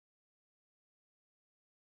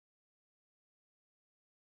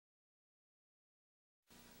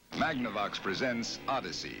Magnavox presents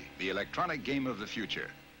Odyssey, the electronic game of the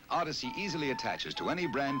future. Odyssey easily attaches to any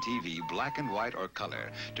brand TV, black and white or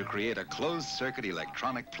color, to create a closed-circuit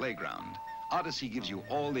electronic playground. Odyssey gives you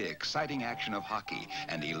all the exciting action of hockey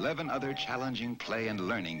and 11 other challenging play and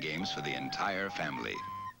learning games for the entire family.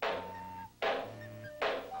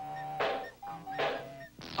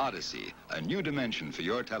 Odyssey, a new dimension for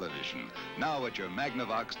your television, now at your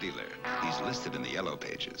Magnavox dealer. He's listed in the yellow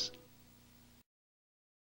pages.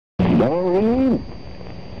 Doreen,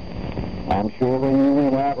 I'm sure when you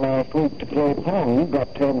went out last week to play pong, you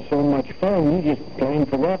got to have so much fun you just plain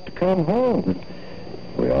forgot to come home.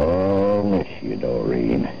 We all miss you,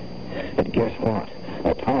 Doreen. But guess what?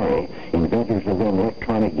 Atari, inventors of them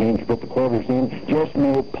electronic games you put the quarters in, just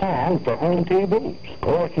made Pong for home TVs,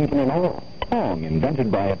 scorekeeping and all. Pong,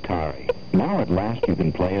 invented by Atari. Now at last you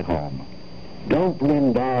can play at home. Don't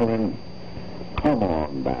blink, darling. Come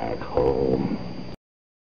on back home.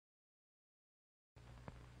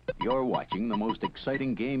 You're watching the most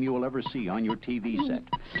exciting game you will ever see on your TV set.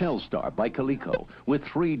 Telstar by Coleco with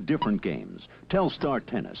 3 different games. Telstar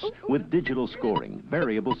Tennis with digital scoring,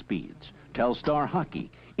 variable speeds. Telstar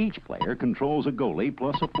Hockey. Each player controls a goalie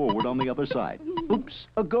plus a forward on the other side. Oops,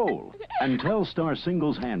 a goal. And Telstar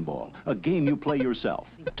Singles Handball, a game you play yourself.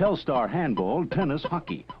 Telstar Handball, Tennis,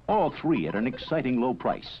 Hockey. All 3 at an exciting low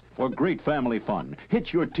price. For great family fun,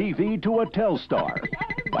 hitch your TV to a Telstar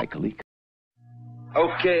by Coleco.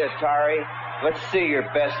 Okay, Atari, let's see your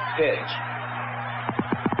best pitch.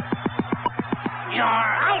 You're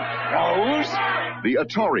out, Rose! The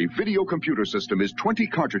Atari video computer system is 20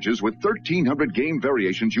 cartridges with 1,300 game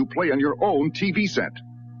variations you play on your own TV set.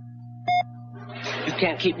 You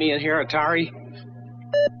can't keep me in here, Atari.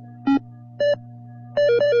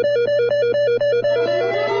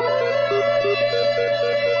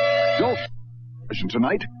 Don't listen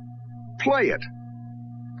tonight. Play it.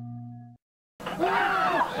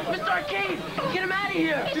 Mr. Arcade, get him out of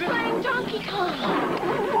here! He's playing Donkey Kong.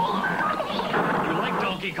 You like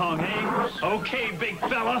Donkey Kong, eh? Okay, big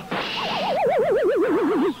fella.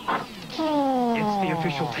 It's the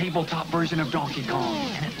official tabletop version of Donkey Kong,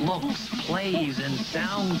 and it looks, plays, and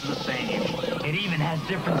sounds the same. It even has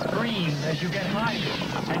different screens as you get higher.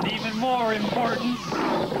 And even more important,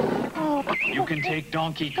 you can take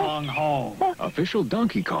Donkey Kong home. Official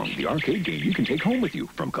Donkey Kong, the arcade game you can take home with you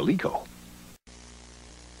from Coleco.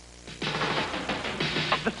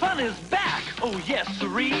 The fun is back! Oh yes,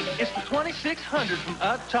 siree! It's the 2600 from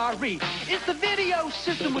Atari. It's the video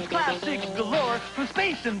system with classics galore, from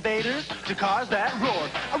Space Invaders to cars that roar.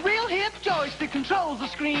 A real hip joystick controls the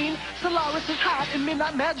screen. Solaris is hot and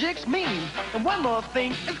Midnight Magic's mean. And one more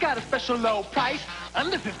thing, it's got a special low price,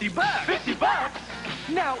 under 50 bucks. 50 bucks?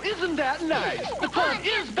 Now isn't that nice? The fun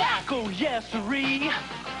is back! Oh yes, siree!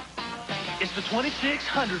 It's the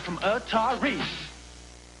 2600 from Atari.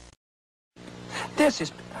 This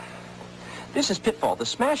is Pitfall, the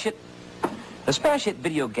smash hit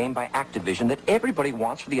video game by Activision that everybody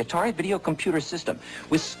wants for the Atari video computer system,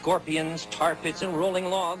 with scorpions, tar pits, and rolling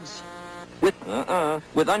logs, with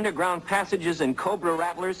underground passages and cobra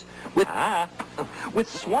rattlers, with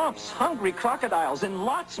swamps, hungry crocodiles, and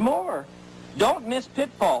lots more. Don't miss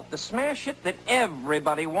Pitfall, the smash hit that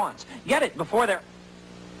everybody wants. Get it before they're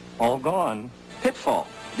all gone. Pitfall,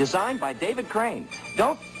 designed by David Crane.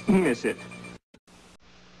 Don't miss it.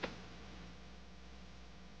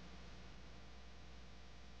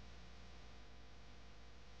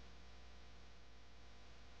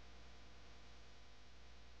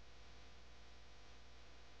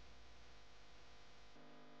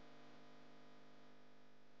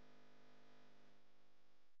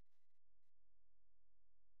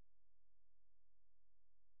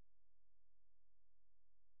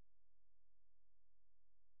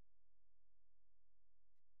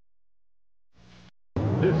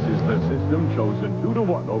 This is the system chosen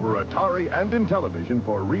 2-to-1 over Atari and Intellivision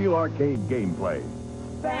for real arcade gameplay.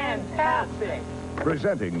 Fantastic!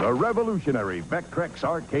 Presenting the revolutionary Vectrex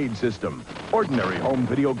arcade system. Ordinary home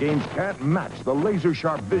video games can't match the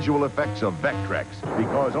laser-sharp visual effects of Vectrex,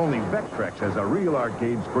 because only Vectrex has a real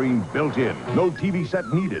arcade screen built in. No TV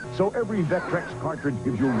set needed, so every Vectrex cartridge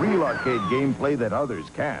gives you real arcade gameplay that others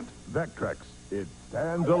can't. Vectrex, it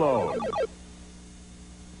stands alone.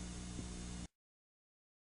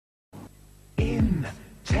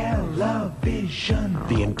 Television.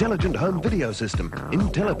 The intelligent home video system.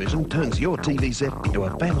 Intellivision turns your TV set into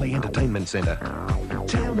a family entertainment center.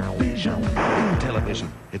 Television. Intellivision.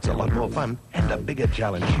 It's a lot more fun and a bigger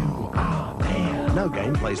challenge. You are there. No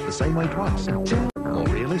game plays the same way twice. More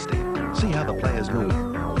realistic. See how the players move.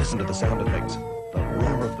 Listen to the sound effects. The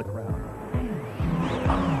roar of the crowd.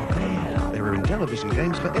 There are intelligent television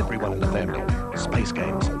games for everyone in the family. Space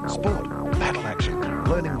games, sport, battle action,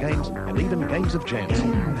 learning games, and even games of chance.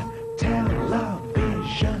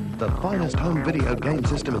 Television. The finest home video game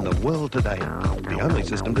system in the world today. The only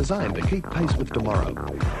system designed to keep pace with tomorrow.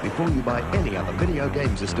 Before you buy any other video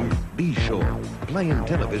game system, be sure. Play in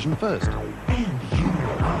television first. And you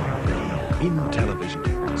are there. In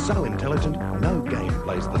television. So intelligent, no game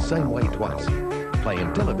plays the same way twice. Play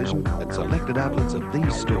in television at selected outlets of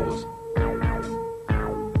these stores.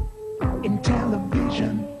 In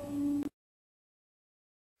television.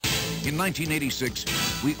 In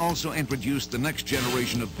 1986, we also introduced the next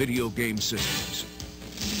generation of video game systems,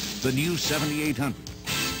 the new 7800,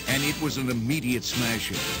 and it was an immediate smash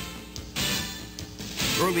hit.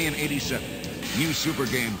 Early in 87, new super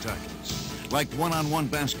game titles like one-on-one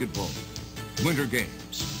basketball, Winter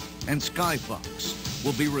Games, and Skyfox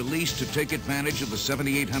will be released to take advantage of the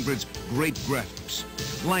 7800's great graphics,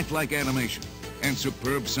 lifelike animation, and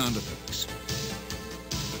superb sound effects.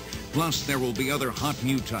 Plus, there will be other hot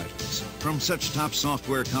new titles from such top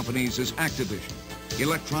software companies as Activision,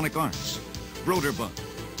 Electronic Arts, Broderbund,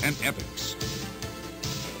 and Epix.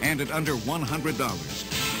 And at under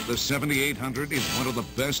 $100, the 7800 is one of the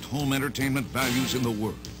best home entertainment values in the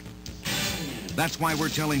world. That's why we're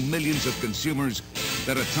telling millions of consumers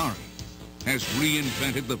that Atari has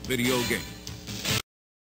reinvented the video game.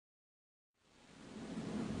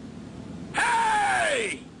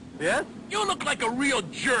 Hey! Yes? You look like a real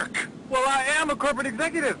jerk. Well, I am a corporate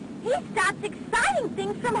executive. He stops exciting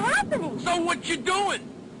things from happening. So what you doing?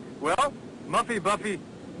 Well, Muffy, Buffy,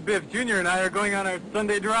 Biff Jr. and I are going on our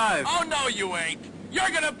Sunday drive. Oh, no, you ain't. You're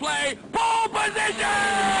gonna play pole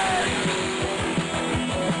position!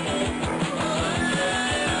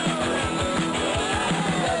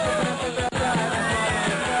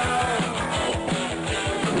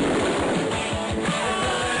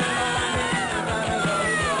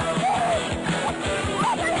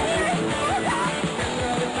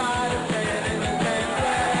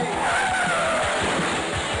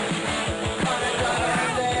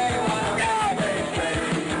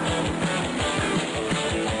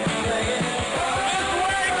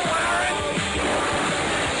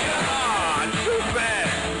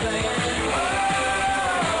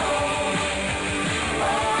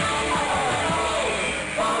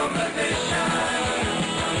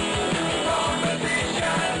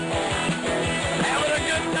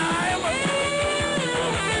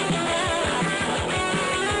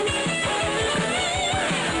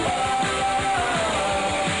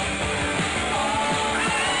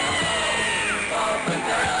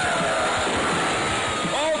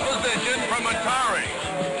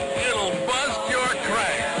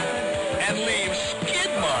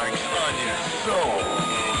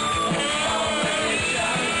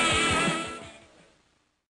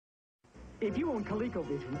 If you own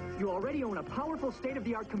ColecoVision, you already own a powerful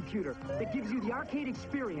state-of-the-art computer that gives you the arcade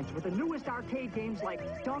experience with the newest arcade games like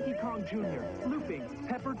Donkey Kong Jr., Looping,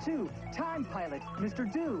 Pepper 2, Time Pilot,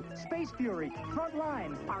 Mr. Do, Space Fury,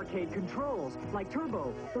 Frontline, arcade controls like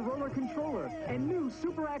Turbo, the Roller Controller, and new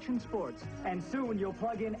Super Action Sports. And soon you'll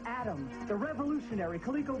plug in Atom, the revolutionary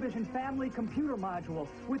ColecoVision family computer module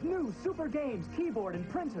with new Super Games, keyboard, and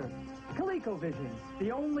printer. ColecoVision,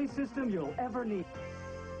 the only system you'll ever need.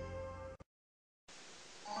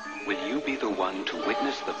 Will you be the one to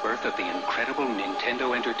witness the birth of the incredible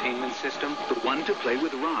Nintendo Entertainment System? The one to play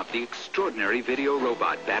with Rob, the extraordinary video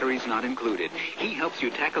robot, batteries not included. He helps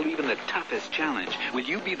you tackle even the toughest challenge. Will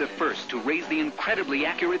you be the first to raise the incredibly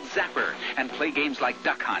accurate Zapper and play games like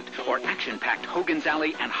Duck Hunt or action-packed Hogan's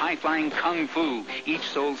Alley and high-flying Kung Fu, each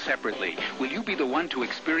sold separately? Will you be the one to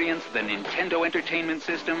experience the Nintendo Entertainment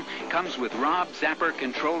System? Comes with Rob, Zapper,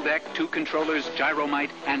 Control Deck, 2 controllers,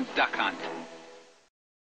 Gyromite, and Duck Hunt.